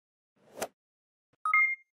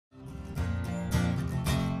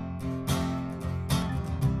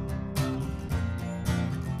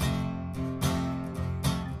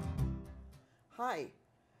Hi,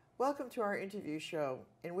 welcome to our interview show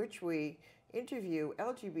in which we interview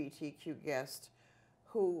LGBTQ guests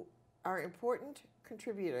who are important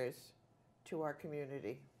contributors to our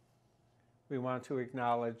community. We want to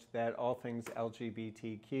acknowledge that All Things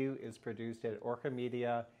LGBTQ is produced at Orca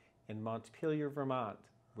Media in Montpelier, Vermont,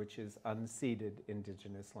 which is unceded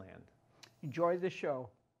Indigenous land. Enjoy the show.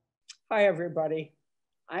 Hi, everybody.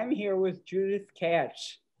 I'm here with Judith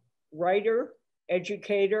Katz, writer,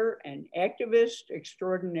 educator, and activist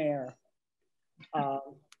extraordinaire.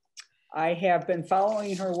 I have been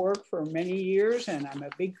following her work for many years, and I'm a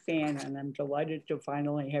big fan, and I'm delighted to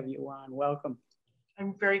finally have you on. Welcome.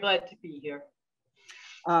 I'm very glad to be here.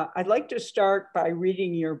 I'd like to start by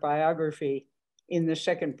reading your biography in the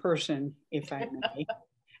second person, if I may,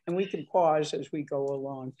 and we can pause as we go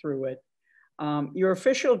along through it. Your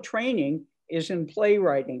official training is in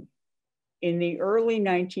playwriting. In the early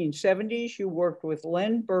 1970s, you worked with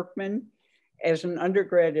Len Berkman as an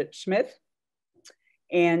undergrad at Smith,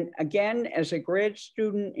 and again as a grad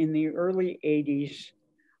student in the early 80s,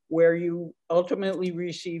 where you ultimately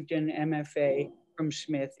received an MFA from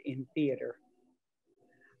Smith in theater.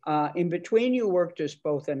 In between, you worked as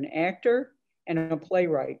both an actor and a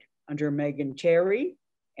playwright under Megan Terry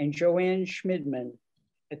and Joanne Schmidman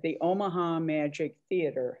at the Omaha Magic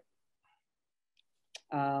Theater.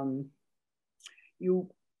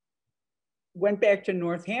 You went back to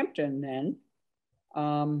Northampton then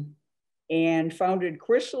and founded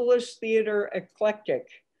Chrysalis Theater Eclectic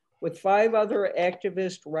with 5 other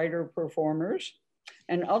activist writer performers,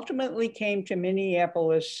 and ultimately came to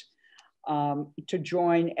Minneapolis to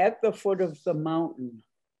join At the Foot of the Mountain.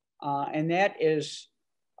 And that is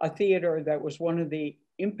a theater that was one of the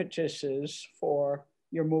impetuses for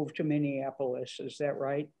your move to Minneapolis. Is that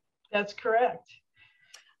right? That's correct.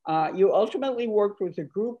 You ultimately worked with a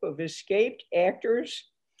group of escaped actors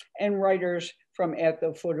and writers from At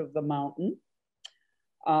the Foot of the Mountain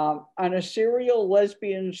on a serial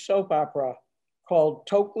lesbian soap opera called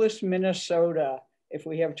Tokeless, Minnesota. If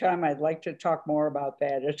we have time, I'd like to talk more about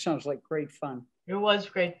that. It sounds like great fun. It was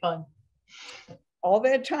great fun. All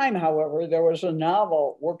that time, however, there was a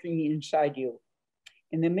novel working inside you.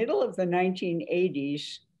 In the middle of the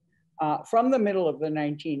 1980s, from the middle of the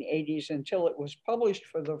 1980s until it was published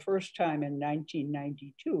for the first time in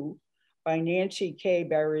 1992 by Nancy K.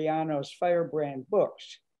 Barriano's Firebrand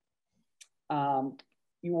Books.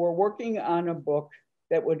 You were working on a book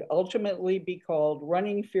that would ultimately be called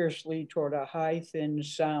Running Fiercely Toward a High, Thin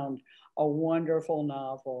Sound, a wonderful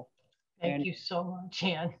novel. Thank you so much,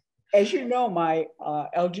 Anne. As you know, my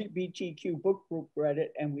LGBTQ book group read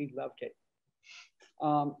it and we loved it.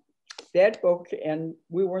 That book, and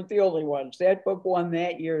we weren't the only ones, that book won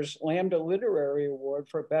that year's Lambda Literary Award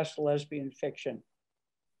for Best Lesbian Fiction.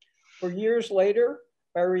 For years later,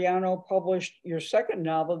 Barriano published your second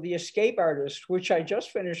novel, The Escape Artist, which I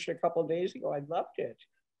just finished a couple of days ago. I loved it.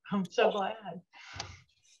 I'm so glad.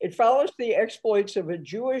 It follows the exploits of a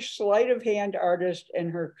Jewish sleight of hand artist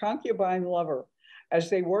and her concubine lover as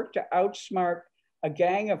they work to outsmart a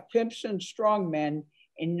gang of pimps and strongmen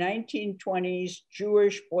in 1920s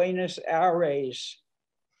Jewish Buenos Aires.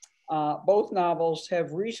 Both novels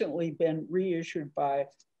have recently been reissued by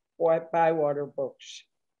Bywater Books.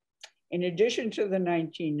 In addition to the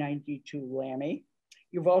 1992 Lammy,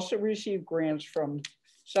 you've also received grants from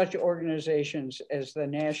such organizations as the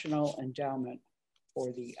National Endowment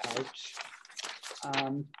for the Arts.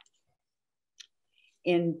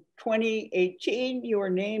 In 2018, you were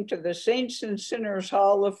named to the Saints and Sinners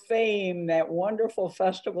Hall of Fame, that wonderful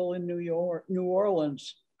festival in New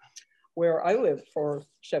Orleans, where I lived for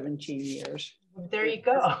 17 years. There you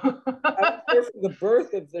go. I was there for the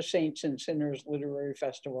birth of the Saints and Sinners Literary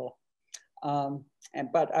Festival,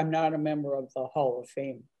 but I'm not a member of the Hall of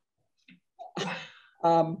Fame.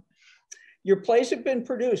 Your plays have been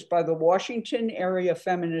produced by the Washington Area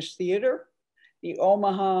Feminist Theater, the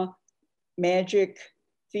Omaha Magic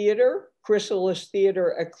Theater, Chrysalis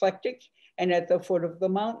Theater Eclectic, and At the Foot of the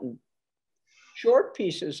Mountain. Short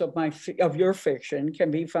pieces of your fiction can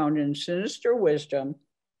be found in Sinister Wisdom,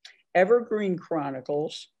 Evergreen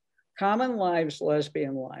Chronicles, Common Lives,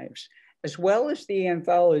 Lesbian Lives, as well as the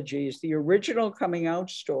anthologies, the original coming out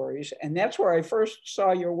stories. And that's where I first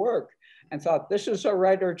saw your work and thought, this is a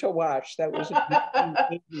writer to watch. That was in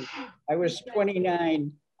 1980. I was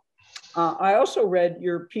 29. I also read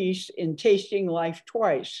your piece in Tasting Life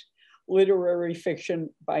Twice, literary fiction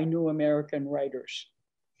by New American writers.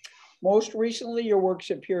 Most recently, your works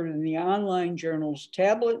appeared in the online journals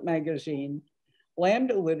Tablet Magazine,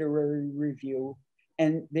 Lambda Literary Review,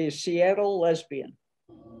 and the Seattle Lesbian.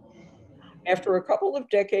 After a couple of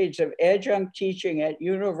decades of adjunct teaching at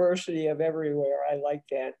University of Everywhere, I like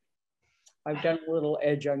that. I've done a little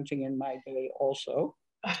adjuncting in my day also.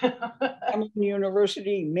 Hamilton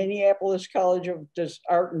University, Minneapolis College of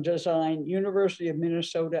Art and Design, University of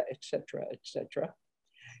Minnesota, etc., etc.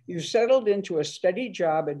 You settled into a steady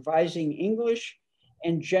job advising English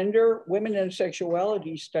and gender, women and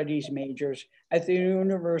sexuality studies majors at the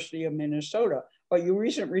University of Minnesota, but you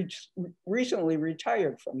recently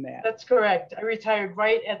retired from that. That's correct. I retired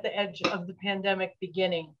right at the edge of the pandemic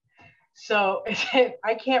beginning. So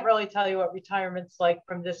I can't really tell you what retirement's like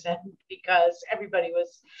from this end because everybody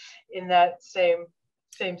was in that same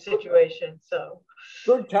situation. So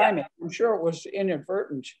good timing. Yeah. I'm sure it was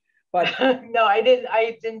inadvertent, but no, I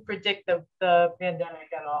didn't predict the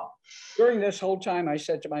pandemic at all. During this whole time, I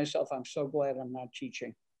said to myself, I'm so glad I'm not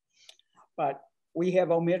teaching. But we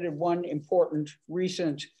have omitted one important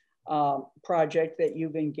recent project that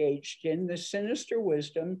you've engaged in, the Sinister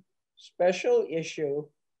Wisdom special issue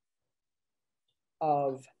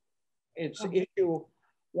of, it's issue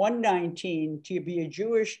 119, To Be a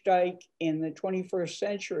Jewish Dyke in the 21st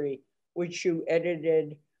Century, which you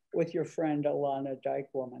edited with your friend Alana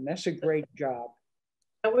Dykewoman. That's a great job.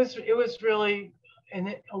 It was really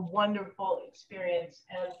a wonderful experience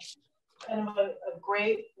and kind of a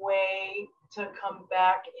great way to come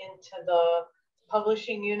back into the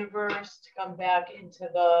publishing universe, to come back into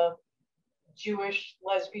the Jewish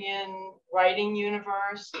lesbian writing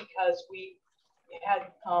universe, because we had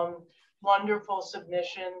wonderful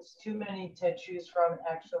submissions, too many to choose from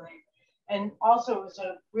actually. And also it was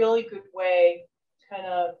a really good way to kind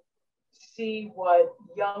of see what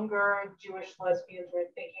younger Jewish lesbians were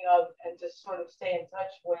thinking of and to sort of stay in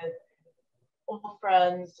touch with old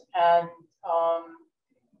friends and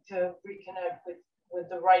to reconnect with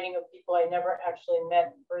the writing of people I never actually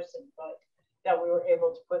met in person, but that we were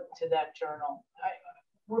able to put into that journal.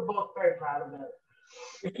 We're both very proud of it.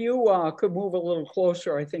 If you could move a little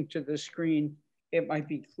closer, I think, to the screen, it might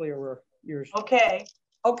be clearer. Okay.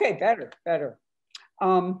 Okay, better.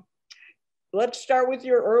 Let's start with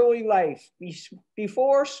your early life.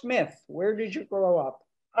 Before Smith, where did you grow up?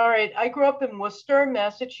 All right, I grew up in Worcester,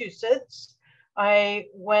 Massachusetts. I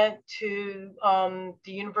went to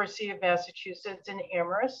the University of Massachusetts in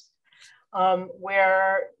Amherst,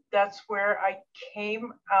 that's where I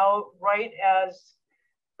came out right as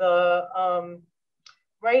the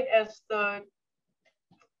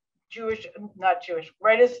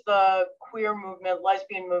queer movement,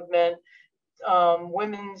 lesbian movement,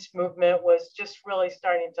 women's movement was just really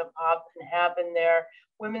starting to pop and happen there.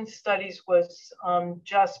 Women's studies was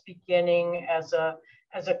just beginning as a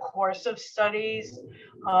course of studies.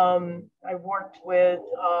 I worked with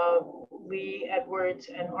Lee Edwards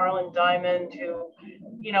and Arlen Diamond, who,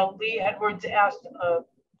 Lee Edwards asked a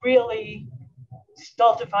really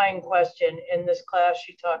stultifying question in this class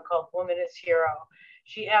she taught called Woman is Hero.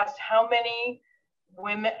 She asked how many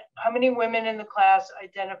women in the class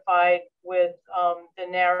identified with the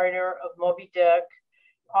narrator of Moby Dick.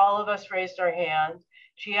 All of us raised our hand.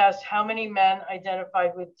 She asked how many men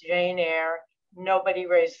identified with Jane Eyre. Nobody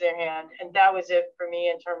raised their hand. And that was it for me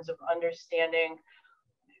in terms of understanding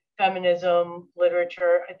feminism,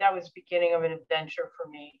 literature. That was the beginning of an adventure for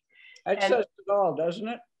me. That says it all, doesn't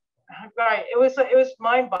it? Right. It was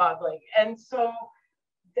mind-boggling. And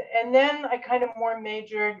then I kind of more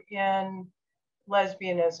majored in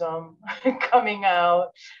lesbianism coming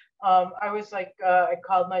out. I was like, I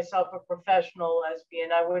called myself a professional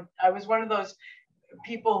lesbian. I was one of those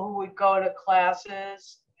people who would go to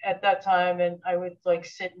classes at that time, and I would like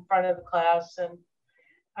sit in front of the class and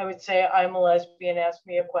I would say, I'm a lesbian, ask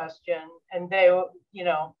me a question. And they,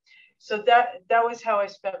 so that was how I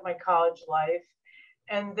spent my college life.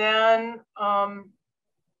 And then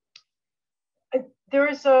there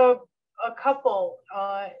was a couple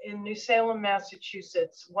in New Salem,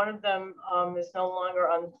 Massachusetts. One of them is no longer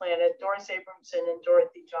on the planet, Doris Abramson and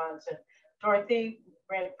Dorothy Johnson. Dorothy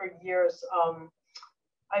ran for years.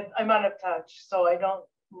 I'm out of touch, so I don't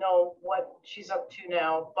know what she's up to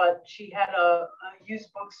now, but she had a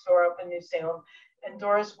used bookstore up in New Salem, and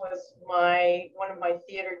Doris was one of my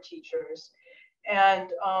theater teachers. And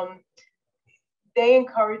they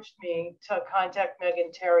encouraged me to contact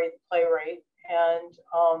Megan Terry, the playwright, and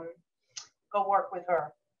go work with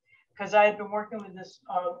her. Because I had been working with this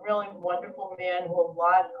really wonderful man who a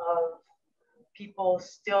lot of people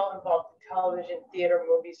still involved in television, theater,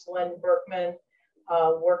 movies. Len Berkman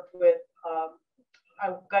worked with,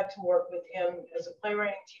 I got to work with him as a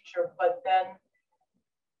playwriting teacher, but then,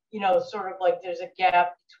 sort of like there's a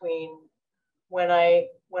gap between when I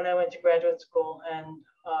went to graduate school and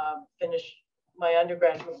finished my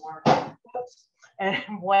undergraduate work, and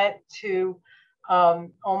went to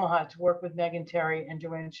Omaha to work with Megan Terry and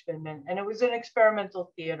Joanne Schmidman. And it was an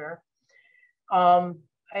experimental theater. I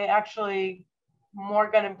actually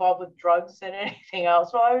more got involved with drugs than anything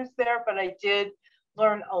else while I was there, but I did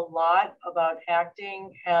learn a lot about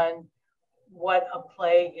acting and what a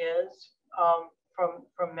play is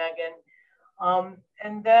from Megan.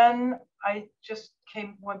 And then I just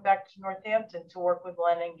went back to Northampton to work with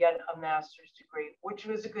Len and get a master's degree, which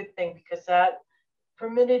was a good thing because that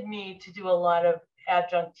permitted me to do a lot of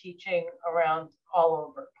adjunct teaching around all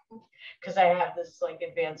over because I have this like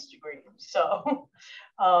advanced degree. So,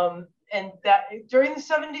 and that during the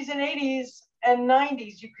 70s and 80s and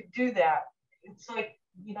 90s, you could do that. It's like,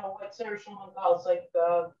 you know, what Sarah Schulman calls like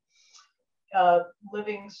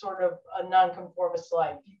living sort of a nonconformist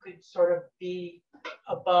life. You could sort of be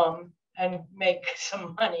a bum and make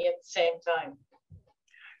some money at the same time.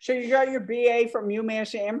 So you got your BA from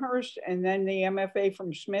UMass Amherst and then the MFA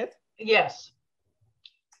from Smith? Yes.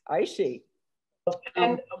 I see.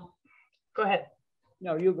 And go ahead.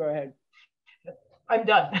 No, you go ahead. I'm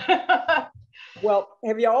done. Well,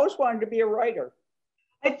 have you always wanted to be a writer?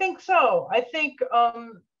 I think so. I think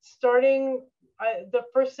starting, the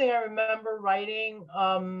first thing I remember writing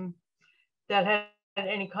that had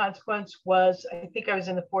any consequence was, I think I was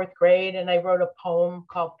in the 4th grade and I wrote a poem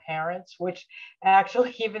called Parents, which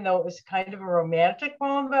actually, even though it was kind of a romantic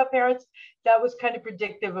poem about parents, that was kind of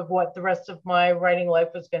predictive of what the rest of my writing life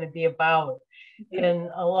was going to be about in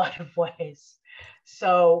a lot of ways.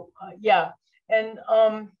 So yeah, and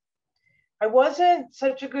I wasn't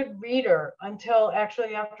such a good reader until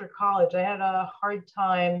actually after college. I had a hard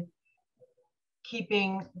time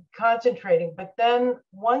concentrating, but then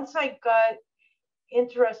once I got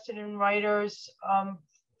interested in writers,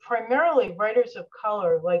 primarily writers of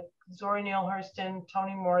color like Zora Neale Hurston,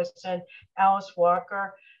 Toni Morrison, Alice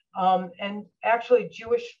Walker, and actually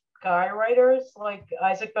Jewish guy writers like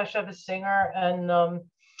Isaac Bashevis Singer and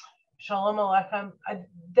Shalom Aleichem.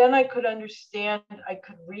 Then I could understand, I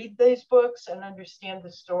could read these books and understand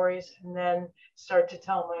the stories and then start to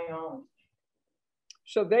tell my own.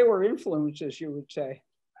 So they were influences, you would say?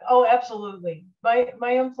 Oh, absolutely. My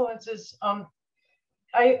influences,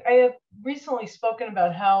 I have recently spoken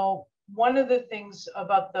about how one of the things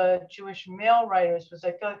about the Jewish male writers was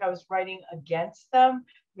I feel like I was writing against them,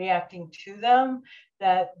 reacting to them,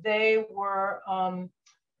 that they were,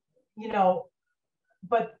 you know,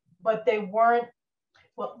 but they weren't.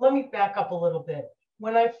 Well, let me back up a little bit.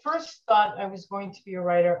 When I first thought I was going to be a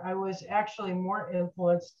writer, I was actually more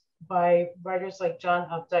influenced by writers like John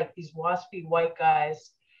Updike, these waspy white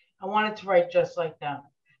guys. I wanted to write just like them.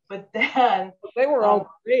 But then they were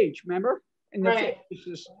all age, remember? In the right,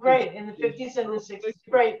 50s. Right, in the 50s and the 60s.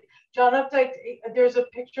 Right. John Updike, there's a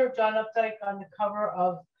picture of John Updike on the cover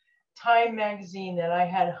of Time magazine that I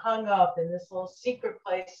had hung up in this little secret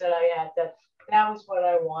place that I had, that was what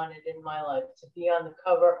I wanted in my life, to be on the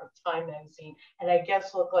cover of Time magazine and I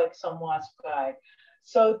guess look like some wasp guy.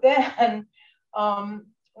 So then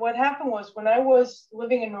what happened was when I was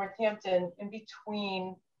living in Northampton, in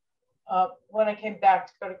between when I came back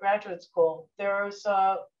to go to graduate school, there was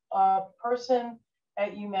a person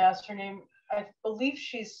at UMass, her name, I believe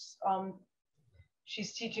she's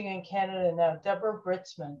teaching in Canada now, Deborah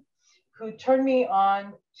Britzman, who turned me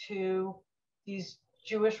on to these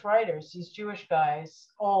Jewish writers, these Jewish guys,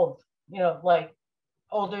 old, you know, like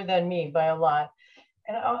older than me by a lot.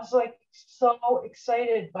 And I was like so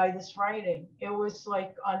excited by this writing. It was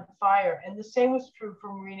like on fire. And the same was true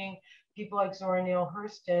from reading people like Zora Neale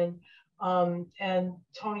Hurston and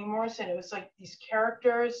Toni Morrison. It was like these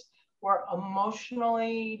characters were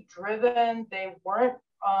emotionally driven. They weren't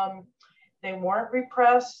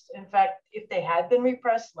repressed. In fact, if they had been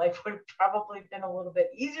repressed, life would have probably been a little bit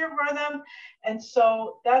easier for them. And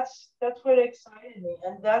so that's what excited me.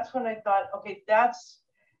 And that's when I thought, okay, that's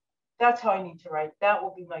how I need to write. That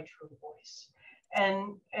will be my true voice.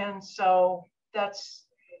 And so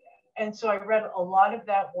I read a lot of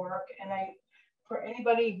that work. And for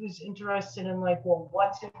anybody who's interested in like, well,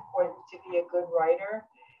 what's important to be a good writer?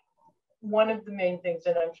 One of the main things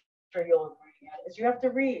that I'm sure you'll agree at is you have to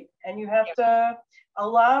read and you have to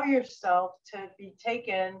allow yourself to be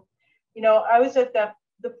taken. You know, I was at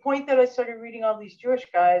the point that I started reading all these Jewish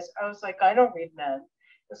guys, I was like, I don't read men.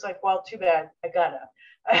 It's like, well, too bad, I gotta.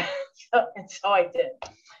 And so I did.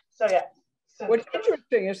 So yeah. So, what's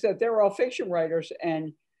interesting is that they're all fiction writers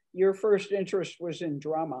and your first interest was in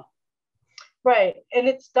drama. Right, and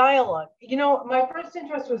it's dialogue. You know, my first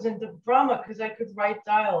interest was in the drama because I could write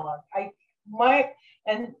dialogue.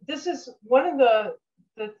 And this is one of the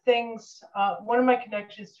the things, one of my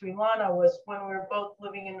connections to Ilana was when we were both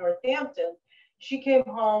living in Northampton. She came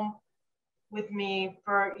home with me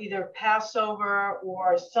for either Passover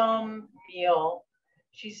or some meal.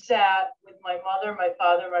 She sat with my mother, my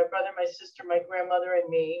father, my brother, my sister, my grandmother, and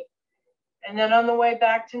me. And then on the way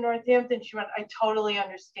back to Northampton, she went, I totally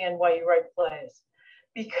understand why you write plays.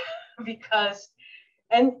 Because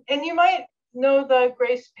and you might know the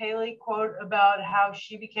Grace Paley quote about how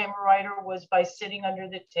she became a writer was by sitting under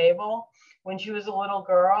the table when she was a little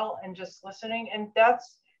girl and just listening. And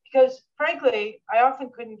that's because, frankly, I often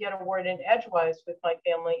couldn't get a word in edgewise with my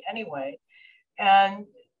family anyway. And,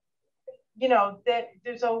 you know, that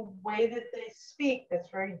there's a way that they speak that's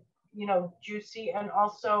very, you know, juicy and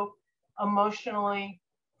also emotionally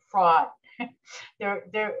fraught.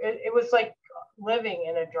 It was like living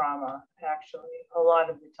in a drama, actually, a lot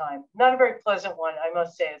of the time. Not a very pleasant one, I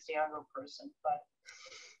must say, as a younger person.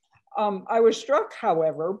 But I was struck,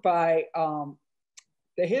 however, by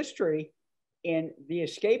the history in The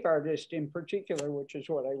Escape Artist in particular, which is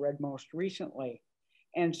what I read most recently.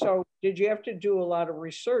 And so did you have to do a lot of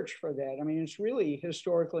research for that? I mean, it's really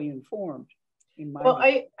historically informed. Well,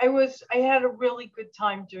 I had a really good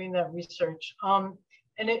time doing that research.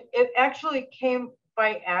 And it actually came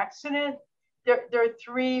by accident. There are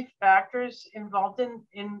three factors involved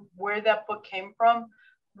in where that book came from.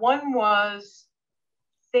 One was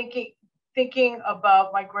thinking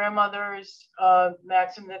about my grandmother's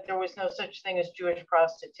maxim that there was no such thing as Jewish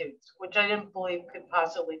prostitutes, which I didn't believe could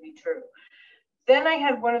possibly be true. Then I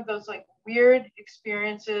had one of those like weird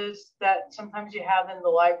experiences that sometimes you have in the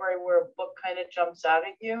library where a book kind of jumps out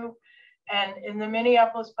at you. And in the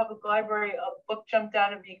Minneapolis Public Library, a book jumped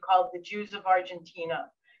out at me called The Jews of Argentina.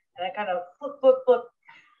 And I kind of flip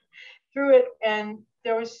through it. And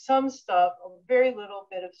there was some stuff, a very little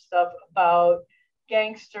bit of stuff about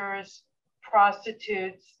gangsters,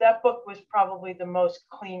 prostitutes. That book was probably the most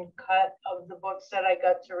clean cut of the books that I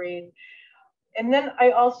got to read. And then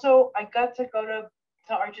I got to go to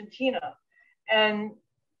Argentina, and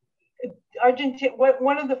Argentina.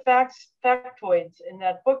 One of the factoids in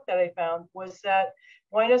that book that I found was that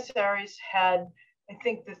Buenos Aires had, I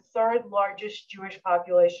think, the third largest Jewish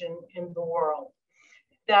population in the world.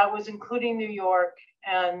 That was including New York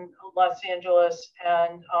and Los Angeles,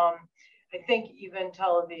 and I think even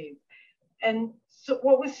Tel Aviv. And so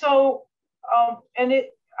what was so,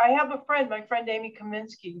 I have a friend, my friend Amy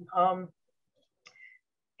Kaminsky,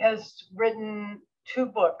 has written 2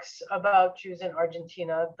 books about Jews in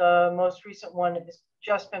Argentina. The most recent one has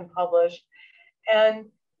just been published. And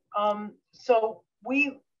so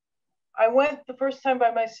I went the first time by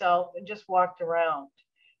myself and just walked around.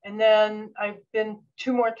 And then I've been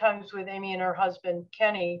 2 more times with Amy and her husband,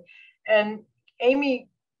 Kenny. And Amy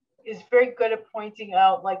is very good at pointing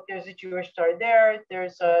out, like, there's a Jewish star there,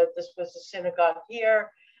 this was a synagogue here.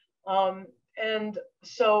 And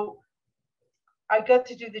so I got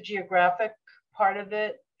to do the geographic part of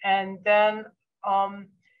it. And then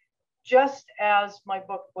just as my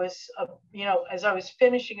book was, as I was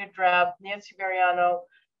finishing a draft, Nancy Mariano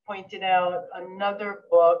pointed out another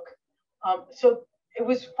book. So it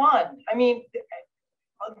was fun. I mean,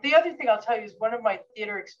 the other thing I'll tell you is one of my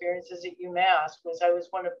theater experiences at UMass was I was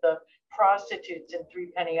one of the prostitutes in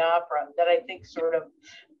Three Penny Opera that I think sort of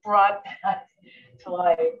brought that to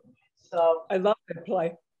life. So I love that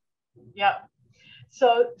play. Yeah.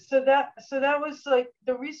 So that was like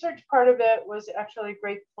the research part of it was actually a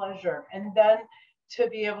great pleasure. And then to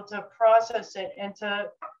be able to process it and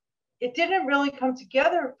it didn't really come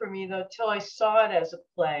together for me though, till I saw it as a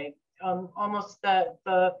play. Almost that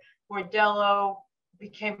the bordello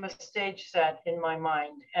became a stage set in my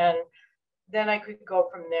mind. And then I could go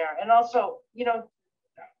from there. And also,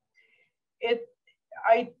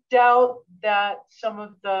 I doubt that some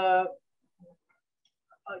of the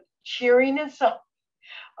cheeriness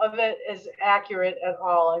of it is accurate at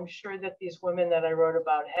all. I'm sure that these women that I wrote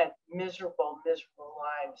about had miserable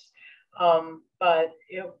lives. But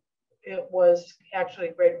it was actually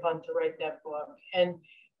great fun to write that book. And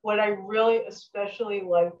what I really especially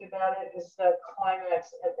liked about it is the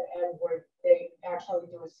climax at the end where they actually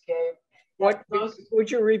do escape. Would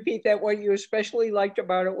you repeat that? What you especially liked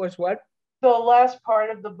about it was what? The last part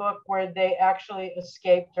of the book where they actually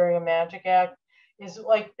escape during a magic act is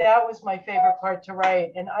like, that was my favorite part to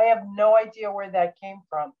write. And I have no idea where that came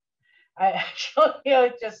from. I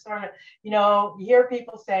actually just sort of, you hear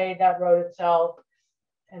people say that wrote itself.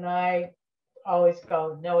 And I always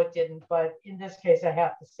go, no, it didn't. But in this case, I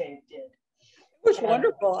have to say it did. It was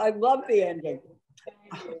wonderful. I love the ending.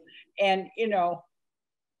 And,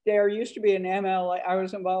 there used to be an MLA. I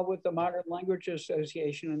was involved with the Modern Language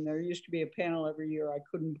Association, and there used to be a panel every year. I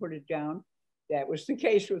couldn't put it down. That was the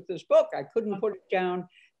case with this book. I couldn't put it down,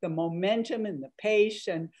 the momentum and the pace.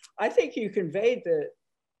 And I think you conveyed the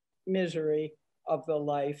misery of the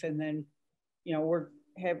life. And then, you know,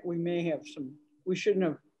 we may have some, we shouldn't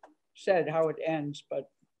have said how it ends, but.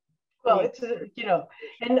 Well, it's, you know,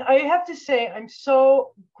 and I have to say, I'm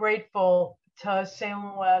so grateful to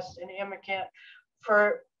Salem West and Amicant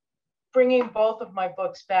for bringing both of my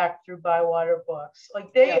books back through Bywater Books.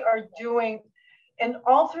 Like they are doing, and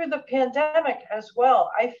all through the pandemic as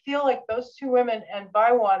well. I feel like those two women and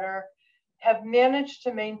Bywater have managed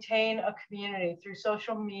to maintain a community through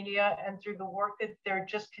social media and through the work that they're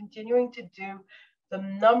just continuing to do. The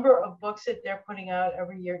number of books that they're putting out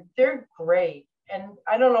every year, they're great. And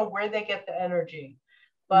I don't know where they get the energy,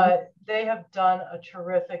 but they have done a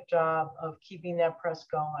terrific job of keeping that press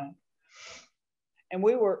going. And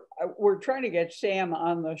we're trying to get Sam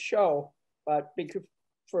on the show, but because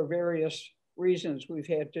for various reasons, we've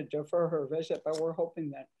had to defer her visit, but we're hoping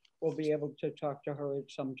that we'll be able to talk to her at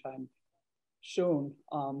some time soon,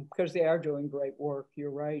 because they are doing great work.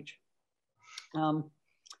 You're right.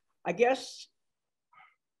 I guess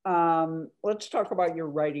let's talk about your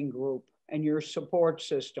writing group and your support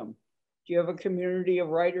system. Do you have a community of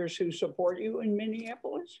writers who support you in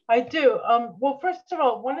Minneapolis? I do. Well, first of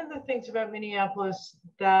all, one of the things about Minneapolis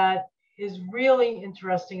that is really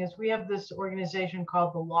interesting is we have this organization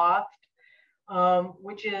called The Loft,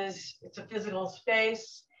 which is, it's a physical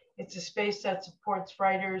space. It's a space that supports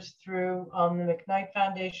writers through the McKnight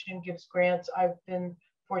Foundation, gives grants. I've been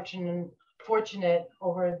fortunate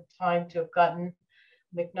over time to have gotten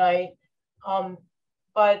McKnight.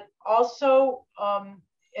 But also,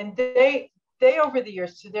 and they over the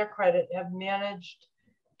years, to their credit, have managed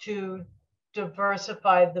to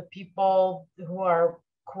diversify the people who are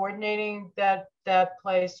coordinating that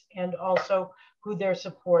place and also who they're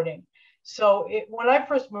supporting. So when I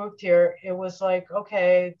first moved here, it was like,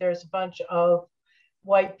 okay, there's a bunch of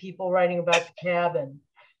white people writing about the cabin.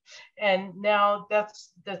 And now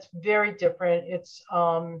that's very different.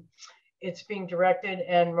 It's being directed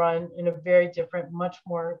and run in a very different, much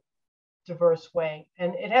more diverse way.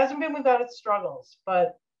 And it hasn't been without its struggles,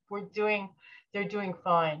 but they're doing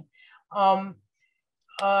fine. And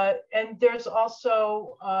there's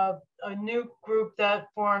also a new group that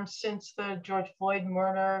formed since the George Floyd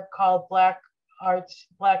murder called Black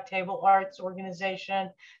Table Arts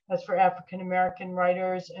Organization. That's for African-American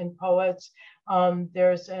writers and poets.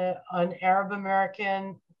 There's an Arab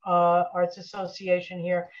American Arts Association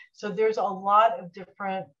here. So there's a lot of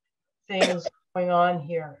different things going on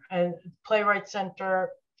here. And Playwright Center,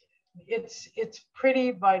 it's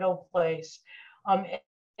pretty vital place. And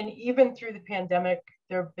even through the pandemic,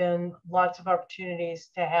 there have been lots of opportunities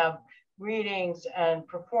to have readings and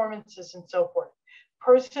performances and so forth.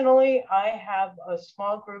 Personally, I have a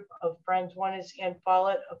small group of friends. One is Ann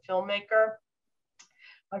Follett, a filmmaker.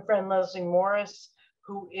 My friend Leslie Morris,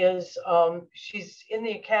 who is, she's in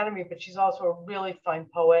the academy, but she's also a really fine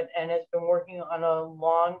poet and has been working on a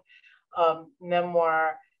long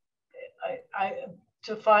memoir.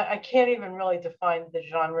 I can't even really define the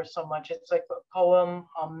genre so much. It's like a poem,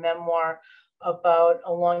 a memoir about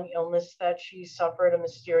a long illness that she suffered, a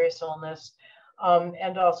mysterious illness,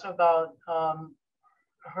 and also about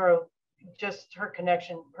her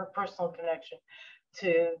connection, her personal connection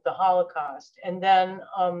to the Holocaust. And then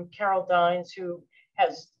Carol Dines, who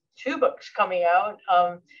has 2 books coming out.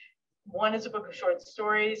 One is a book of short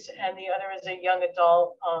stories, and the other is a young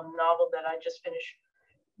adult novel that I just finished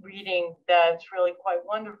reading that's really quite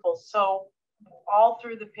wonderful. So all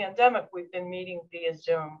through the pandemic, we've been meeting via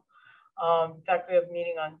Zoom. In fact, we have a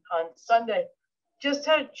meeting on Sunday just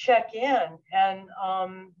to check in. And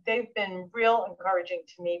they've been real encouraging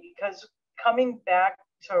to me, because coming back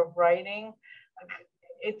to writing,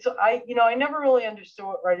 I never really understood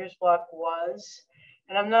what writer's block was.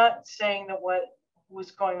 And I'm not saying that what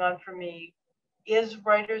was going on for me is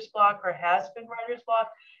writer's block or has been writer's block,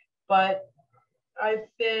 but I've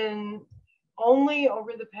been only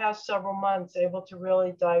over the past several months able to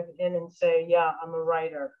really dive in and say, yeah, I'm a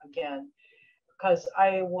writer again, because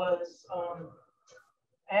I was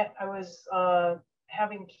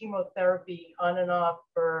having chemotherapy on and off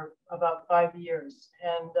for about 5 years,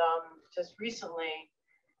 and just recently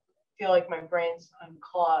feel like my brain's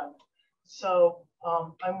unclogged. So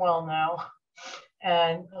I'm well now,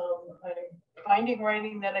 and I'm finding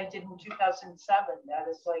writing that I did in 2007 that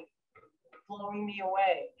is like blowing me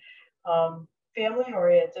away. Family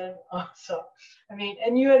oriented also. I mean,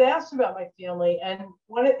 and you had asked about my family, and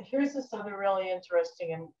here's this other really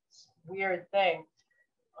interesting and weird thing.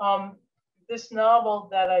 this novel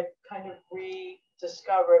that I kind of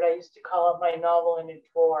rediscovered, I used to call it my novel in a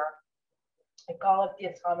drawer. I call it The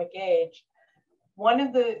Atomic Age. One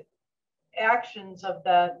of the actions of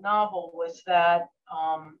that novel was that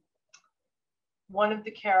one of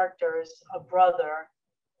the characters, a brother,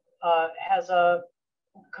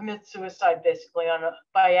 commits suicide basically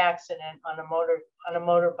by accident on a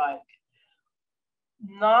motorbike.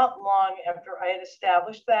 Not long after I had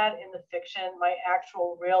established that in the fiction, my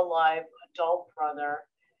actual real life adult brother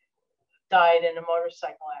died in a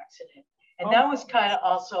motorcycle accident. And that was kind of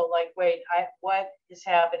also like, wait, what is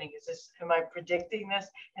happening? Am I predicting this?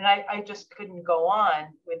 And I just couldn't go on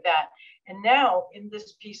with that. And now in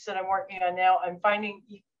this piece that I'm working on now, I'm finding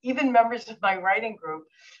even members of my writing group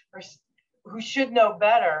who should know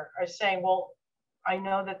better are saying, well, I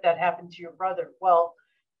know that happened to your brother. Well,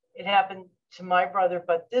 it happened to my brother,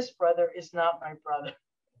 but this brother is not my brother.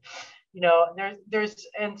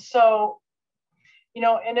 And so,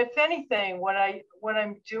 and if anything, what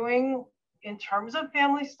I'm doing in terms of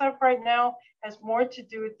family stuff right now has more to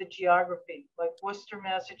do with the geography, like Worcester,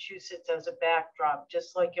 Massachusetts as a backdrop,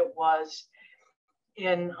 just like it was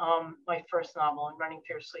in my first novel, in Running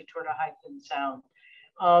Fiercely Toward a High-Thin Sound.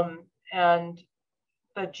 And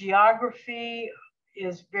the geography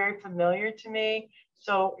is very familiar to me.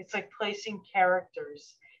 So it's like placing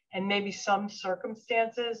characters and maybe some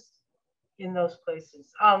circumstances in those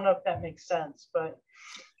places. I don't know if that makes sense, but.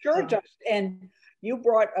 Sure it does. And you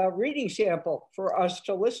brought a reading sample for us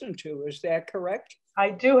to listen to. Is that correct? I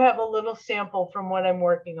do have a little sample from what I'm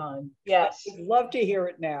working on. Yes. I'd love to hear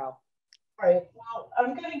it now. All right. Well,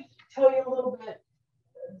 I'm going to tell you a little bit.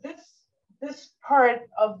 This part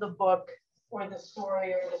of the book, or the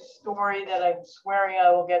story that I'm swearing I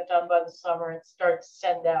will get done by the summer and start to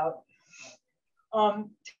send out,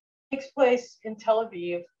 takes place in Tel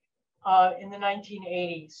Aviv in the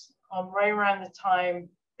 1980s, right around the time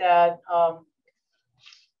that,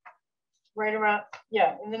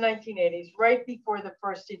 in the 1980s, right before the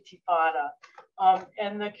first Intifada.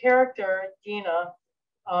 And the character, Dina,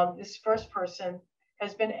 this first person,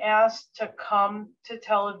 has been asked to come to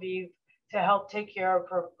Tel Aviv to help take care of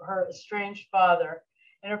her estranged father.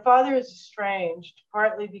 And her father is estranged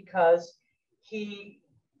partly because he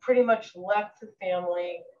pretty much left the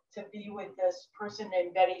family to be with this person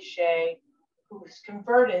named Betty Shea, who's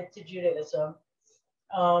converted to Judaism.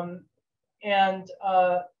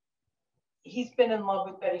 He's been in love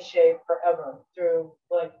with Betty Shea forever through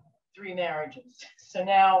like 3 marriages. So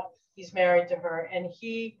now he's married to her and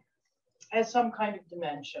he has some kind of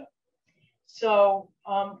dementia. So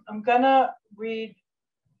I'm gonna read,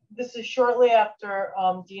 this is shortly after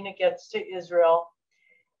Dina gets to Israel,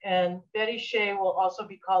 and Betty Shea will also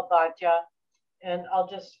be called Batya, and I'll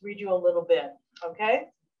just read you a little bit, okay?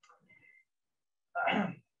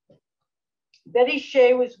 Betty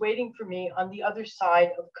Shea was waiting for me on the other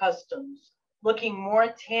side of customs, looking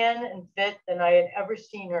more tan and fit than I had ever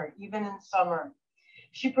seen her, even in summer.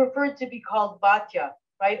 She preferred to be called Batya,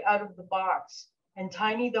 right out of the box, and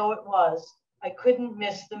tiny though it was, I couldn't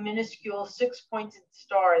miss the minuscule 6-pointed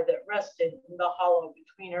star that rested in the hollow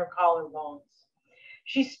between her collarbones.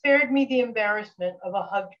 She spared me the embarrassment of a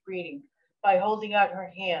hugged greeting by holding out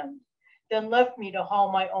her hand, then left me to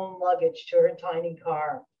haul my own luggage to her tiny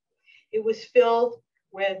car. It was filled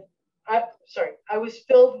with, I was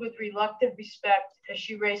filled with reluctant respect as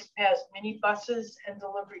she raced past minibuses and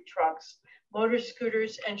delivery trucks, motor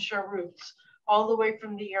scooters and charoots, all the way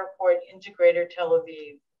from the airport into Greater Tel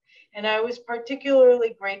Aviv. And I was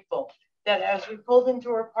particularly grateful that as we pulled into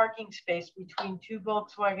her parking space between 2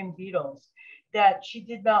 Volkswagen Beetles, that she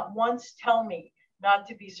did not once tell me not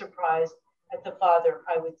to be surprised at the father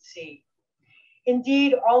I would see.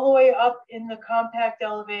 Indeed, all the way up in the compact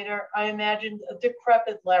elevator, I imagined a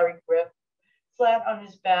decrepit Larry Griff, flat on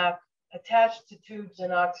his back, attached to tubes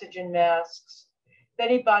and oxygen masks.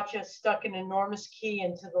 Betty Batya stuck an enormous key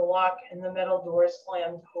into the lock and the metal door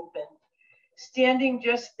slammed open. Standing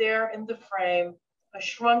just there in the frame, a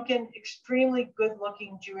shrunken, extremely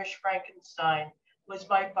good-looking Jewish Frankenstein, was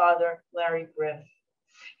my father, Larry Griff.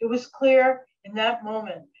 It was clear in that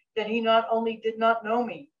moment that he not only did not know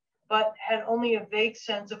me, but had only a vague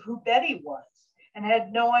sense of who Betty was and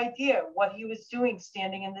had no idea what he was doing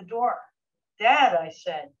standing in the door. Dad, I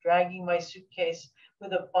said, dragging my suitcase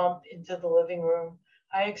with a bump into the living room.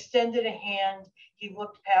 I extended a hand. He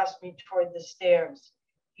looked past me toward the stairs.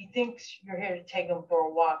 He thinks you're here to take him for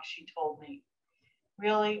a walk, she told me.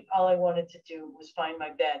 Really, all I wanted to do was find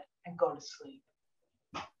my bed and go to sleep.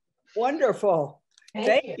 Wonderful.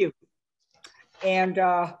 Thank you. And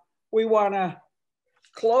we want to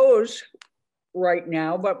close right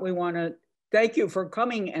now, but we want to thank you for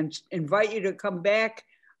coming and invite you to come back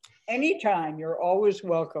anytime. You're always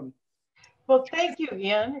welcome. Well, thank you,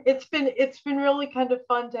 Ian. It's been really kind of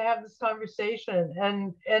fun to have this conversation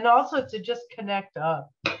and also to just connect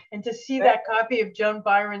up and to see that copy of Jeb's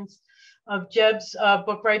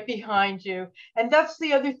book right behind you. And that's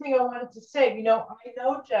the other thing I wanted to say. You know, I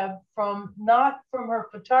know Jeb not from her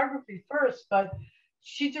photography first, but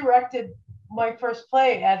she directed my first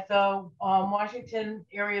play at the Washington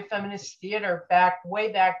Area Feminist Theater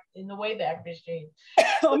way back in the Wayback Machine.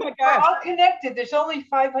 Oh my We're gosh. all connected. There's only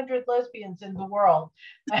 500 lesbians in the world.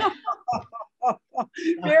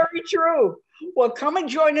 Very true. Well, come and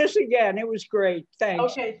join us again. It was great. Thanks.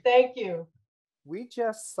 Okay, thank you. We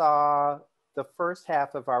just saw the first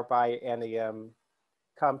half of our biennium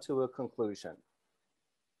come to a conclusion,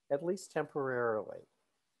 at least temporarily.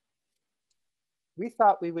 We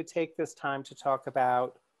thought we would take this time to talk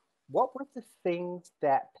about what were the things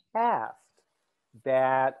that passed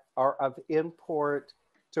that are of import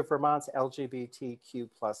to Vermont's LGBTQ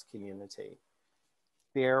plus community.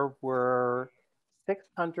 There were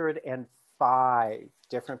 605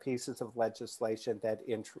 different pieces of legislation that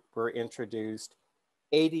were introduced.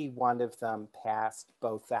 81 of them passed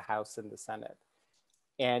both the House and the Senate.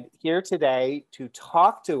 And here today to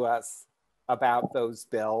talk to us about those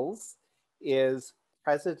bills is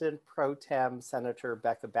President Pro Tem Senator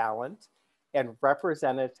Becca Balint and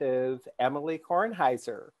Representative Emilie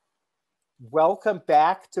Kornheiser. Welcome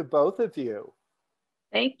back to both of you.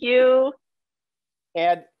 Thank you.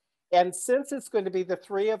 And since it's going to be the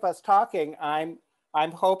three of us talking, I'm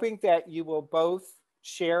hoping that you will both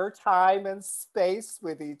share time and space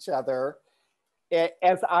with each other,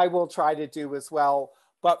 as I will try to do as well.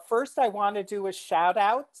 But first, I want to do a shout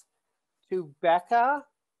out to Becca.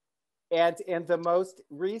 And in the most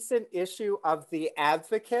recent issue of The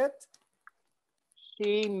Advocate,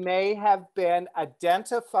 she may have been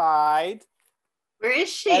identified. Where is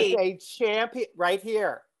she? As a champion, right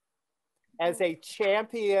here, as a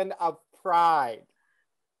champion of pride.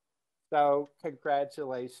 So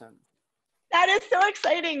congratulations. That is so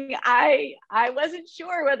exciting. I wasn't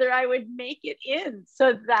sure whether I would make it in.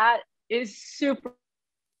 So that is super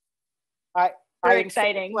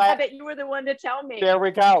exciting. I bet you were the one to tell me. There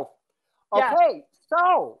we go. Yeah. Okay,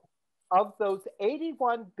 so of those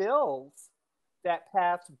 81 bills that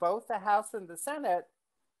passed both the House and the Senate,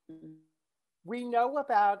 we know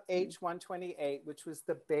about H-128, which was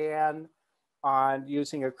the ban on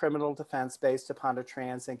using a criminal defense based upon a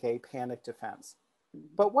trans and gay panic defense.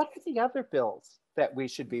 But what are the other bills that we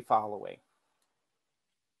should be following?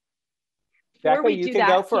 Before Becca, you can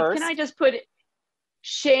go first. Can I just put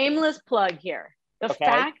shameless plug here? The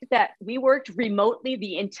fact that we worked remotely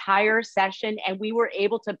the entire session and we were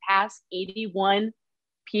able to pass 81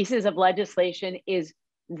 pieces of legislation is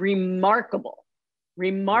remarkable.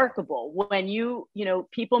 Remarkable. When you know,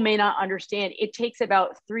 people may not understand, it takes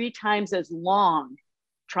about 3 times as long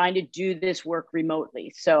trying to do this work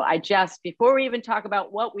remotely. So before we even talk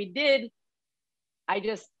about what we did,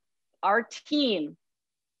 our team,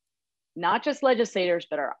 not just legislators,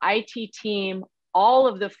 but our IT team, all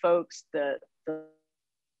of the folks, the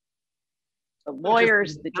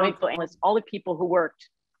lawyers, the joint analysts, all the people who worked,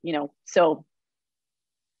 so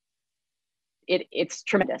it's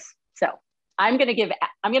tremendous. So I'm going to give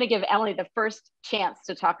Emilie the first chance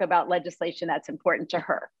to talk about legislation that's important to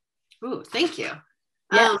her. Ooh, thank you.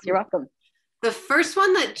 Yes, you're welcome. The first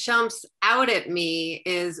one that jumps out at me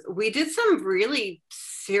is we did some really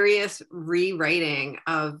serious rewriting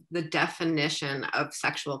of the definition of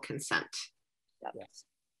sexual consent. Yes.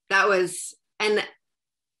 That was, and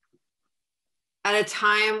at a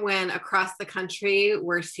time when across the country,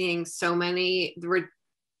 we're seeing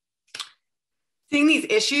these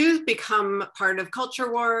issues become part of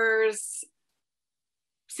culture wars,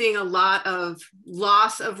 seeing a lot of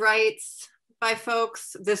loss of rights by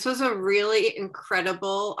folks. This was a really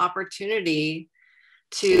incredible opportunity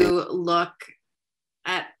to look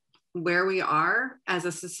at where we are as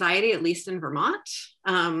a society, at least in Vermont,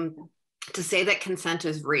 to say that consent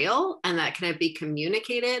is real and that can it be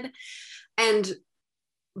communicated. And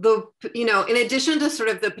in addition to sort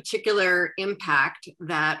of the particular impact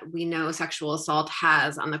that we know sexual assault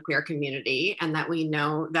has on the queer community, and that we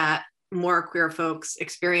know that more queer folks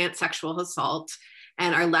experience sexual assault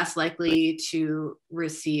and are less likely to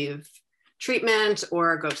receive treatment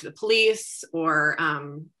or go to the police or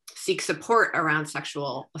seek support around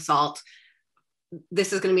sexual assault,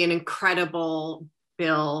 this is going to be an incredible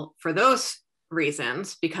bill for those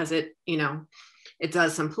reasons, because it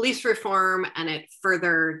does some police reform and it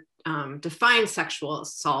further defines sexual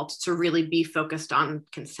assault to really be focused on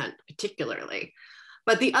consent particularly.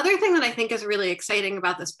 But the other thing that I think is really exciting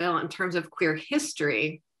about this bill in terms of queer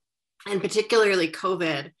history, and particularly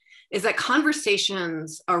COVID, is that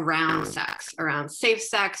conversations around sex, around safe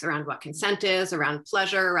sex, around what consent is, around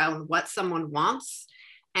pleasure, around what someone wants,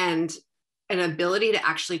 and an ability to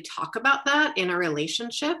actually talk about that in a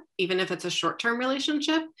relationship, even if it's a short-term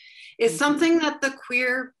relationship, is something that the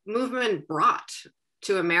queer movement brought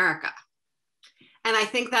to America. And I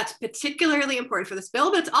think that's particularly important for this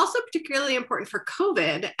bill, but it's also particularly important for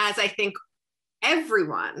COVID, as I think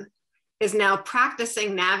everyone is now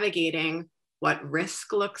practicing navigating what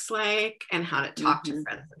risk looks like and how to talk to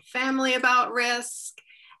friends and family about risk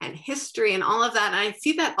and history and all of that. And I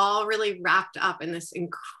see that all really wrapped up in this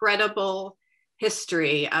incredible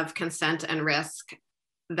history of consent and risk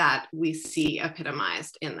that we see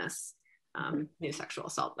epitomized in this new sexual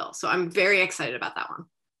assault bill. So I'm very excited about that one.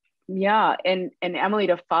 Yeah, and Emilie,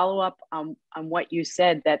 to follow up on what you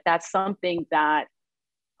said, that's something that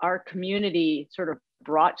our community sort of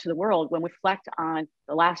brought to the world when we reflect on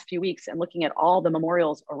the last few weeks and looking at all the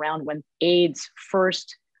memorials around when AIDS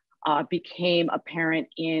first became apparent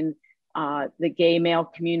in the gay male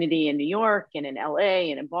community in New York and in LA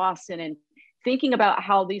and in Boston, and thinking about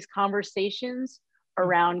how these conversations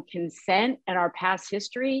around consent and our past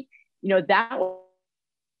history, that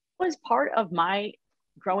was part of my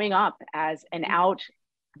growing up as an out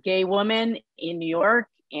gay woman in New York,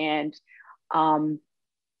 and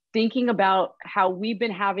thinking about how we've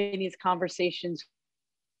been having these conversations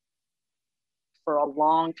for a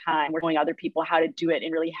long time. We're showing other people how to do it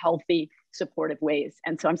in really healthy, supportive ways.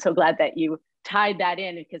 And so I'm so glad that you tied that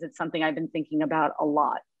in, because it's something I've been thinking about a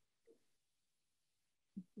lot.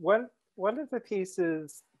 One of the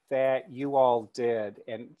pieces that you all did,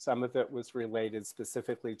 and some of it was related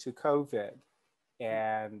specifically to COVID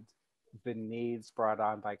and the needs brought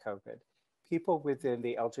on by COVID. People within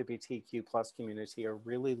the LGBTQ plus community are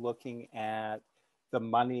really looking at the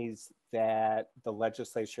monies that the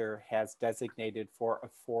legislature has designated for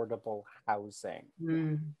affordable housing.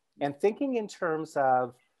 And thinking in terms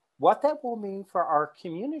of what that will mean for our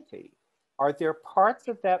community. Are there parts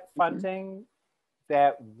of that funding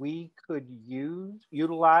that we could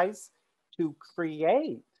utilize to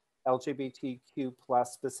create LGBTQ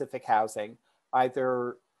plus specific housing,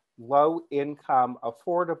 either low income,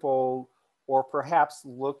 affordable, or perhaps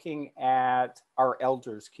looking at our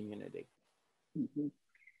elders community?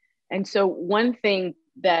 And so one thing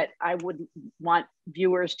that I would want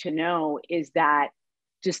viewers to know is that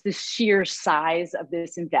just the sheer size of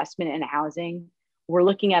this investment in housing, we're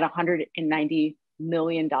looking at $190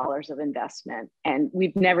 million of investment, and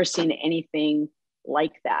we've never seen anything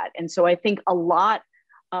like that. And so I think a lot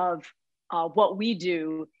of what we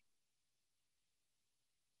do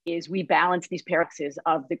is we balance these paradoxes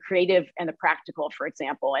of the creative and the practical, for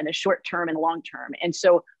example, and the short term and long term. And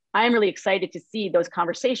so I'm really excited to see those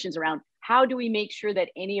conversations around how do we make sure that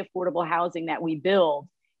any affordable housing that we build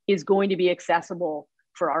is going to be accessible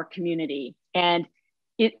for our community. And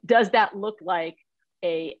does that look like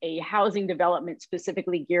a housing development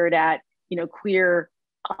specifically geared at queer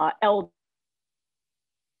elders,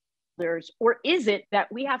 or is it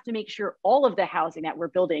that we have to make sure all of the housing that we're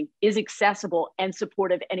building is accessible and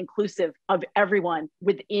supportive and inclusive of everyone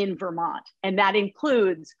within Vermont? And that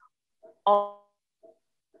includes all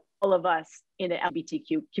of us in the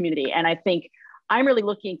LGBTQ community. And I think I'm really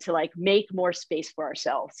looking to make more space for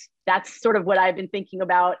ourselves. That's sort of what I've been thinking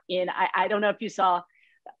about. I don't know if you saw,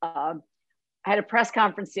 I had a press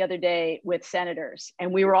conference the other day with senators,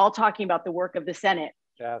 and we were all talking about the work of the Senate.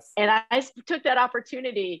 Yes. And I took that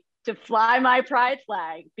opportunity to fly my pride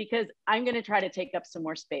flag, because I'm going to try to take up some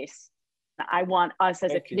more space. I want us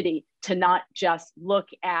as a committee to not just look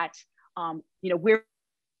at, where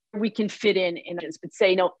we can fit in, but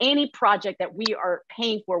say, no, any project that we are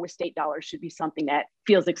paying for with state dollars should be something that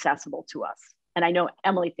feels accessible to us. And I know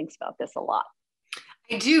Emilie thinks about this a lot.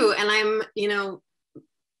 I do. And I'm,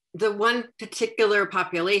 the one particular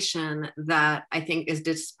population that I think is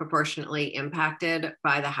disproportionately impacted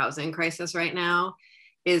by the housing crisis right now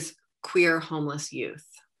is queer homeless youth.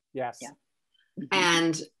 Yes. Yeah.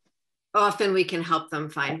 And often we can help them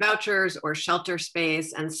find vouchers or shelter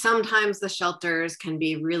space. And sometimes the shelters can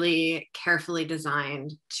be really carefully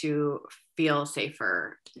designed to feel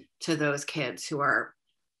safer to those kids who are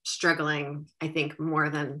struggling, I think, more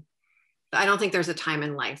than, I don't think there's a time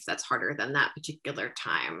in life that's harder than that particular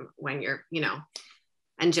time when you're,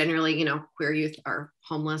 and generally, queer youth are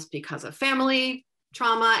homeless because of family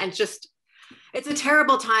trauma, and it's a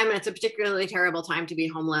terrible time, and it's a particularly terrible time to be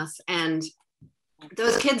homeless. And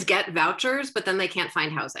those kids get vouchers, but then they can't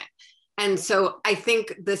find housing. And so I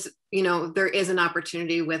think this, there is an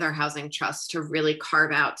opportunity with our housing trust to really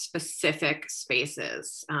carve out specific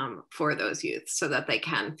spaces for those youth so that they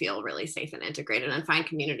can feel really safe and integrated and find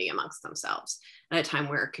community amongst themselves at a time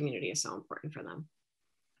where community is so important for them.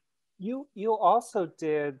 You also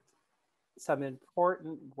did some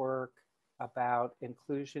important work about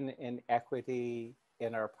inclusion and equity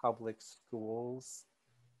in our public schools.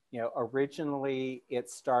 Originally it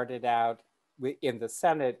started out in the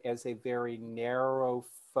Senate as a very narrow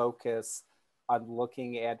focus on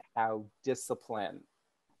looking at how discipline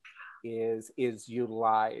is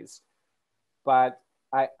utilized. But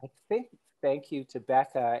I think, thank you to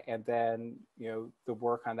Becca, and then the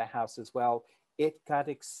work on the House as well, it got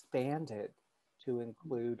expanded to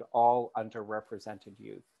include all underrepresented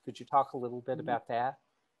youth. Could you talk a little bit about that?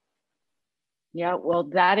 Yeah, well,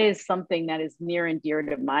 that is something that is near and dear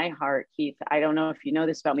to my heart, Keith. I don't know if you know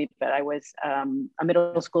this about me, but I was a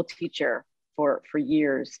middle school teacher for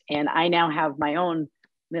years, and I now have my own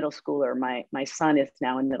middle schooler. My son is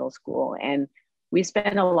now in middle school, and we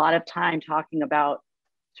spend a lot of time talking about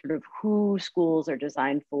sort of who schools are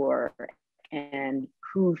designed for and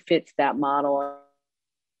who fits that model,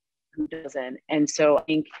 who doesn't. And so I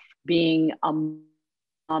think being a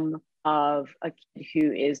mom of a kid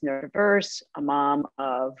who is neurodiverse, a mom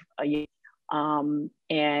of a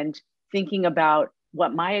and thinking about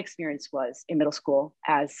what my experience was in middle school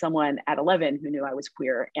as someone at 11 who knew I was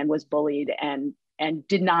queer and was bullied and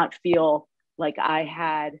did not feel like I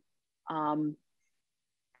had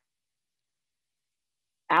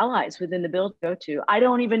allies within the building to go to. I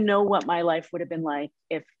don't even know what my life would have been like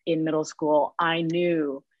if in middle school I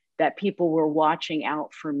knew that people were watching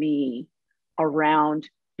out for me around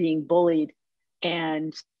being bullied,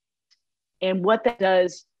 and what that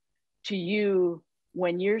does to you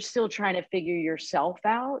when you're still trying to figure yourself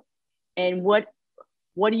out. And what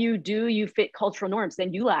do? You fit cultural norms,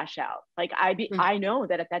 then you lash out. Like I know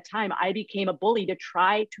that at that time I became a bully to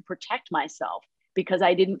try to protect myself because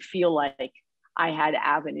I didn't feel like I had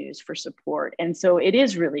avenues for support. And so it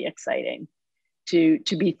is really exciting to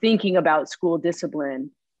be thinking about school discipline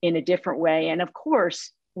in a different way. And of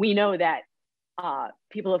course, we know that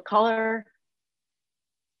people of color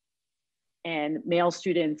and male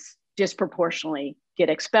students disproportionately get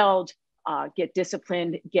expelled, get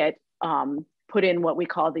disciplined, get put in what we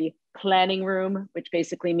call the planning room, which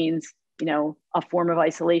basically means, a form of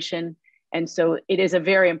isolation. And so it is a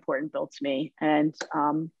very important bill to me, and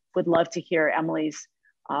would love to hear Emilie's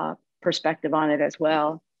perspective on it as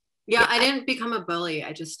well. Yeah, I didn't become a bully.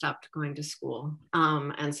 I just stopped going to school.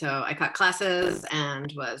 And so I cut classes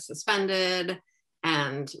and was suspended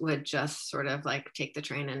and would just sort of like take the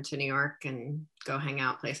train into New York and go hang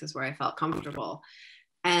out places where I felt comfortable.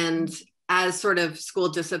 And as sort of school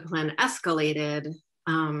discipline escalated,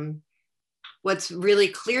 what's really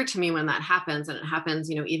clear to me when that happens, and it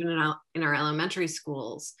happens, even in our elementary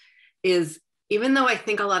schools, is even though I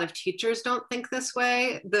think a lot of teachers don't think this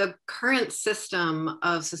way, the current system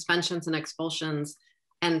of suspensions and expulsions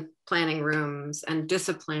and planning rooms and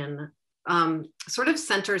discipline sort of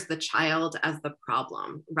centers the child as the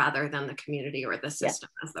problem rather than the community or the system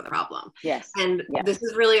as the problem. Yes. And this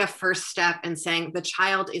is really a first step in saying the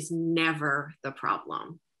child is never the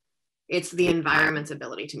problem. It's the environment's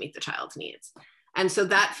ability to meet the child's needs. And so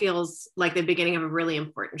that feels like the beginning of a really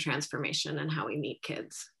important transformation in how we meet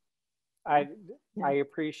kids. I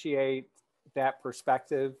appreciate that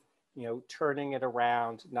perspective, turning it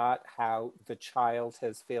around, not how the child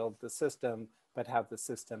has failed the system, but how the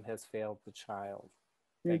system has failed the child.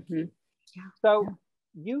 Thank you. Yeah. So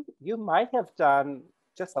you might have done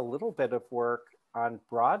just a little bit of work on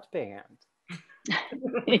broadband.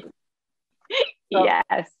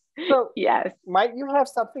 Yes. So yes. Might you have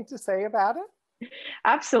something to say about it?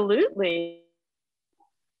 Absolutely.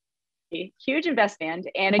 Huge investment.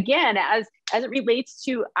 And again, as it relates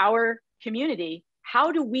to our community,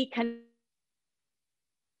 how do we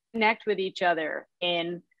connect with each other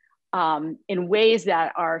in ways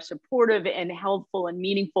that are supportive and helpful and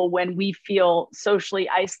meaningful when we feel socially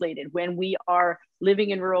isolated, when we are living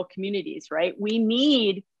in rural communities, right? We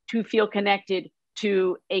need to feel connected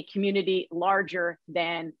to a community larger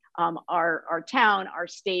than our town, our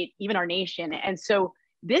state, even our nation. And so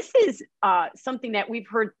this is something that we've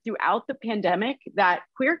heard throughout the pandemic, that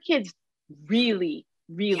queer kids really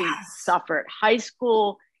suffered. High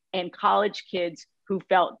school and college kids who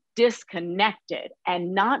felt disconnected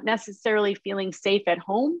and not necessarily feeling safe at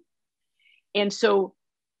home. And so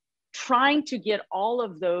trying to get all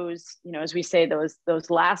of those, as we say, those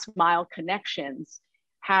last mile connections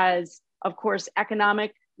has, of course,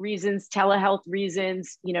 economic reasons, telehealth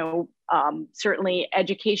reasons, certainly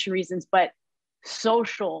education reasons, but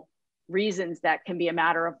social reasons that can be a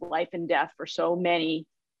matter of life and death for so many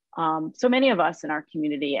of us in our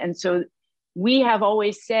community. And so we have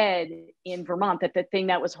always said in Vermont that the thing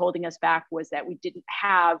that was holding us back was that we didn't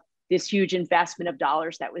have this huge investment of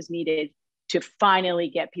dollars that was needed to finally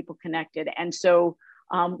get people connected. And so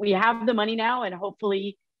we have the money now, and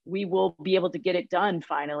hopefully we will be able to get it done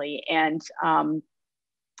finally. And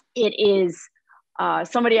it is, a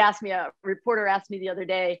reporter asked me the other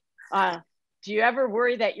day, do you ever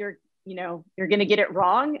worry that you're going to get it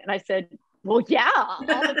wrong? And I said, well, yeah, all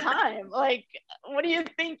the time. Like, what do you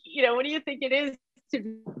think it is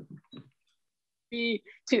to be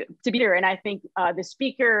here? And I think the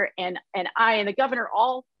speaker and I and the governor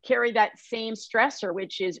all carry that same stressor,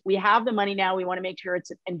 which is we have the money now. We want to make sure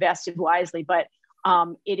it's invested wisely, but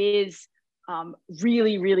it is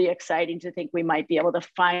really, really exciting to think we might be able to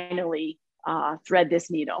finally thread this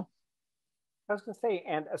needle. I was going to say,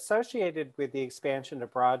 and associated with the expansion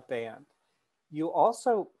of broadband, you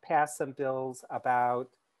also passed some bills about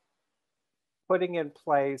putting in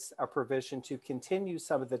place a provision to continue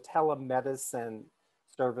some of the telemedicine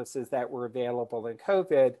services that were available in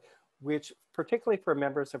COVID, which particularly for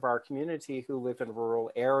members of our community who live in rural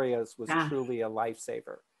areas was truly a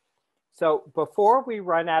lifesaver. So before we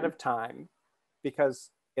run out of time,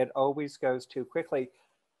 because it always goes too quickly,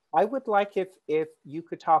 I would like if you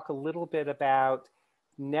could talk a little bit about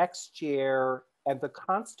next year and the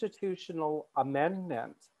constitutional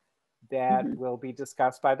amendment that will be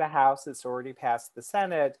discussed by the House. It's already passed the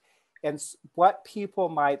Senate, and what people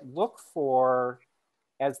might look for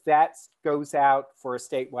as that goes out for a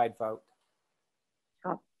statewide vote.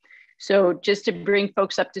 So just to bring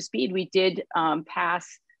folks up to speed, we did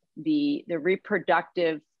pass the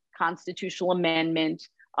reproductive constitutional amendment,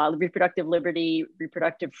 reproductive liberty,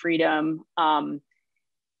 reproductive freedom,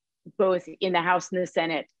 both in the House and the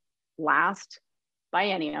Senate last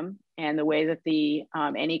biennium. And the way that the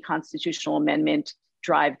any constitutional amendment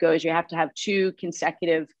drive goes, you have to have 2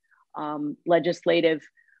 consecutive legislative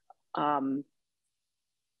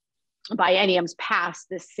bienniums pass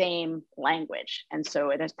the same language. And so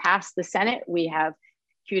it has passed the Senate. We have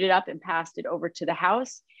queued it up and passed it over to the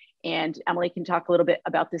House. And Emilie can talk a little bit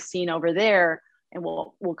about the scene over there, and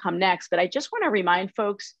we'll come next. But I just want to remind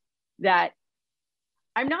folks that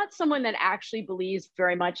I'm not someone that actually believes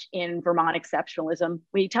very much in Vermont exceptionalism.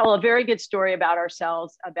 We tell a very good story about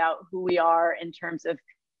ourselves, about who we are in terms of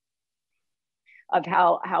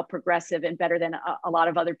how progressive and better than a lot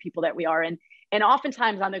of other people that we are. And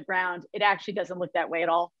oftentimes on the ground, it actually doesn't look that way at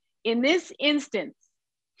all. In this instance,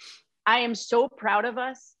 I am so proud of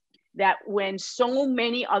us that when so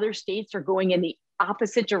many other states are going in the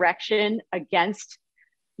opposite direction against,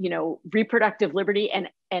 reproductive liberty,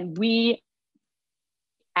 and we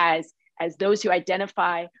as those who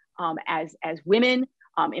identify as women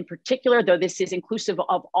in particular, though this is inclusive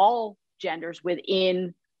of all genders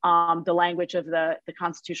within the language of the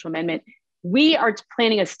constitutional amendment, we are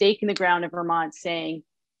planting a stake in the ground of Vermont saying,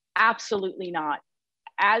 absolutely not.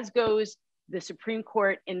 As goes the Supreme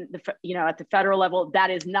Court in at the federal level, that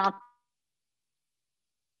is not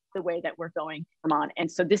the way that we're going, Vermont.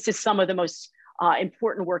 And so this is some of the most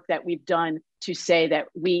important work that we've done to say that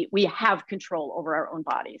we have control over our own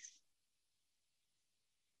bodies.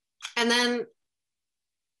 And then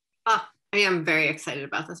I am very excited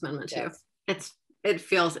about this amendment too. Yes. It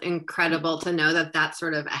feels incredible to know that that's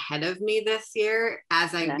sort of ahead of me this year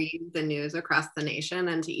as I read the news across the nation,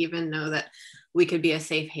 and to even know that we could be a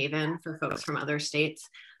safe haven for folks from other states.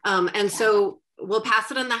 So we'll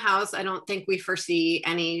pass it in the House. I don't think we foresee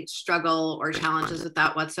any struggle or challenges with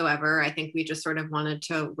that whatsoever. I think we just sort of wanted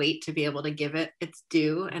to wait to be able to give it its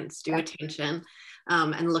due and its due attention,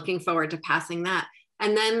 and looking forward to passing that.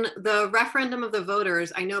 And then the referendum of the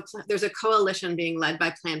voters, I know there's a coalition being led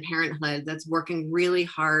by Planned Parenthood that's working really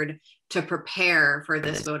hard to prepare for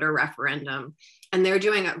this voter referendum. And they're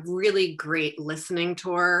doing a really great listening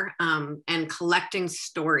tour and collecting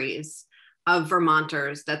stories of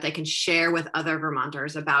Vermonters that they can share with other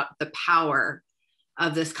Vermonters about the power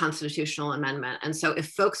of this constitutional amendment. And so if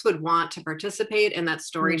folks would want to participate in that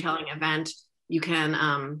storytelling event, you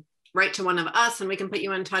can write to one of us and we can put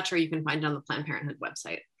you in touch, or you can find it on the Planned Parenthood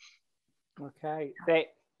website. Okay,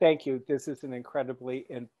 thank you. This is an incredibly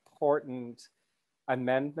important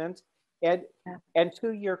amendment. And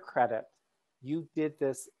to your credit, you did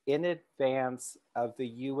this in advance of the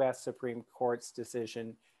US Supreme Court's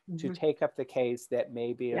decision to take up the case that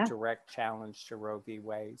may be a direct challenge to Roe v.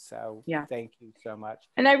 Wade. So thank you so much.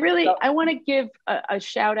 And I want to give a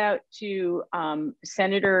shout out to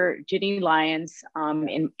Senator Ginny Lyons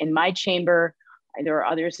in my chamber. There are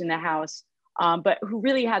others in the House, but who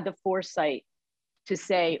really had the foresight to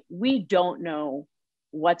say, we don't know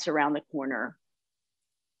what's around the corner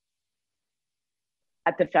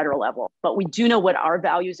at the federal level, but we do know what our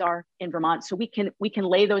values are in Vermont, so we can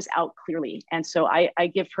lay those out clearly. And so I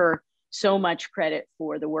give her so much credit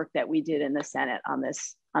for the work that we did in the Senate on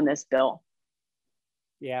this bill.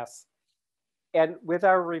 Yes, and with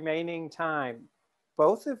our remaining time,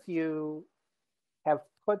 both of you have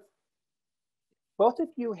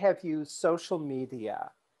used social media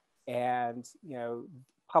and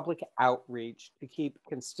public outreach to keep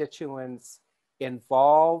constituents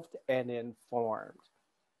involved and informed.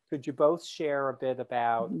 Could you both share a bit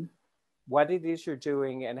about what it is you're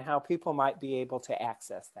doing and how people might be able to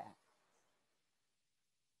access that?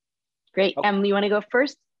 Great. Emilie, you want to go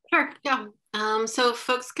first? Sure, yeah. So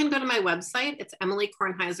folks can go to my website. It's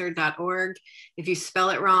emiliekornheiser.org. If you spell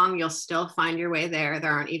it wrong, you'll still find your way there.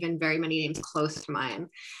 There aren't even very many names close to mine.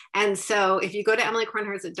 And so if you go to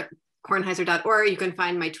emiliekornheiser.org, you can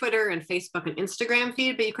find my Twitter and Facebook and Instagram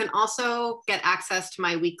feed, but you can also get access to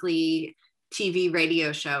my weekly TV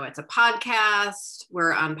radio show. It's a podcast.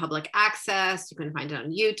 We're on public access. You can find it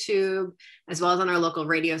on YouTube, as well as on our local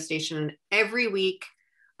radio station every week.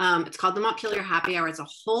 It's called the Montpelier Happy Hour. It's a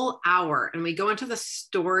whole hour, and we go into the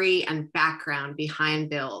story and background behind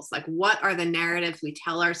bills. Like, what are the narratives we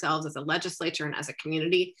tell ourselves as a legislature and as a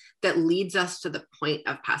community that leads us to the point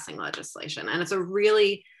of passing legislation? And it's a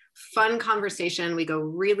really fun conversation. We go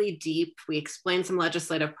really deep. We explain some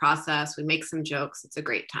legislative process. We make some jokes. It's a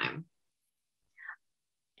great time.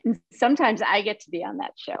 Sometimes I get to be on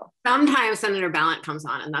that show. Sometimes Senator Balint comes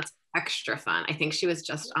on, and that's extra fun. I think she was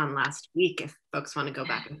just on last week, if folks want to go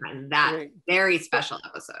back and find that very special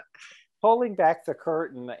episode. Pulling back the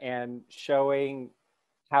curtain and showing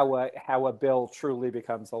how a bill truly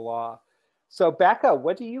becomes a law. So Becca,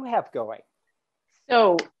 what do you have going?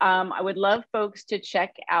 So I would love folks to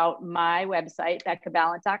check out my website,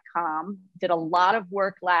 beccabalint.com. Did a lot of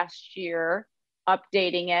work last year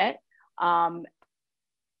updating it.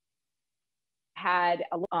 Had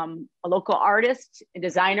a local artist, a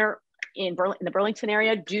designer in the Burlington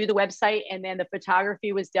area do the website, and then the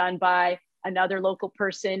photography was done by another local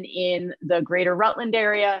person in the greater Rutland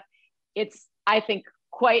area. It's, I think,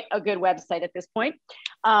 quite a good website at this point.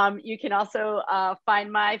 You can also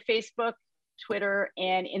find my Facebook, Twitter,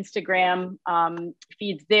 and Instagram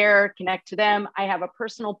feeds there, connect to them. I have a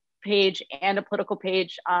personal page and a political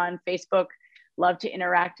page on Facebook. Love to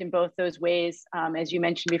interact in both those ways. As you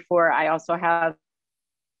mentioned before, I also have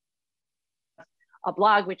a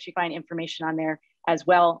blog, which you find information on there as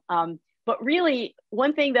well. But really,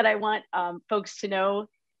 one thing that I want folks to know,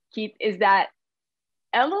 Keith, is that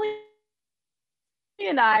Emilie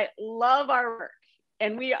and I love our work.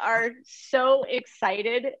 And we are so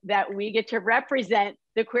excited that we get to represent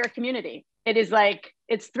the queer community. It is like,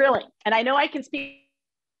 it's thrilling. And I know I can speak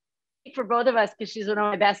for both of us because she's one of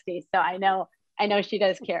my besties. So I know she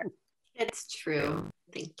does care. It's true.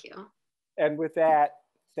 Thank you. And with that,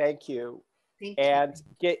 thank you. And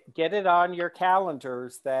get it on your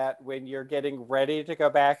calendars that when you're getting ready to go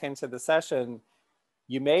back into the session,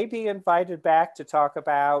 you may be invited back to talk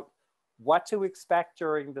about what to expect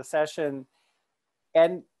during the session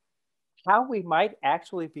and how we might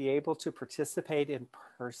actually be able to participate in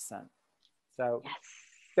person. So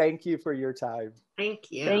thank you for your time.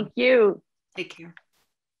 Thank you. Thank you. Take care.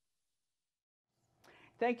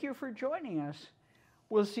 Thank you for joining us.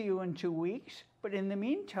 We'll see you in 2 weeks, but in the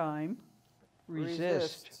meantime,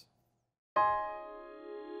 resist.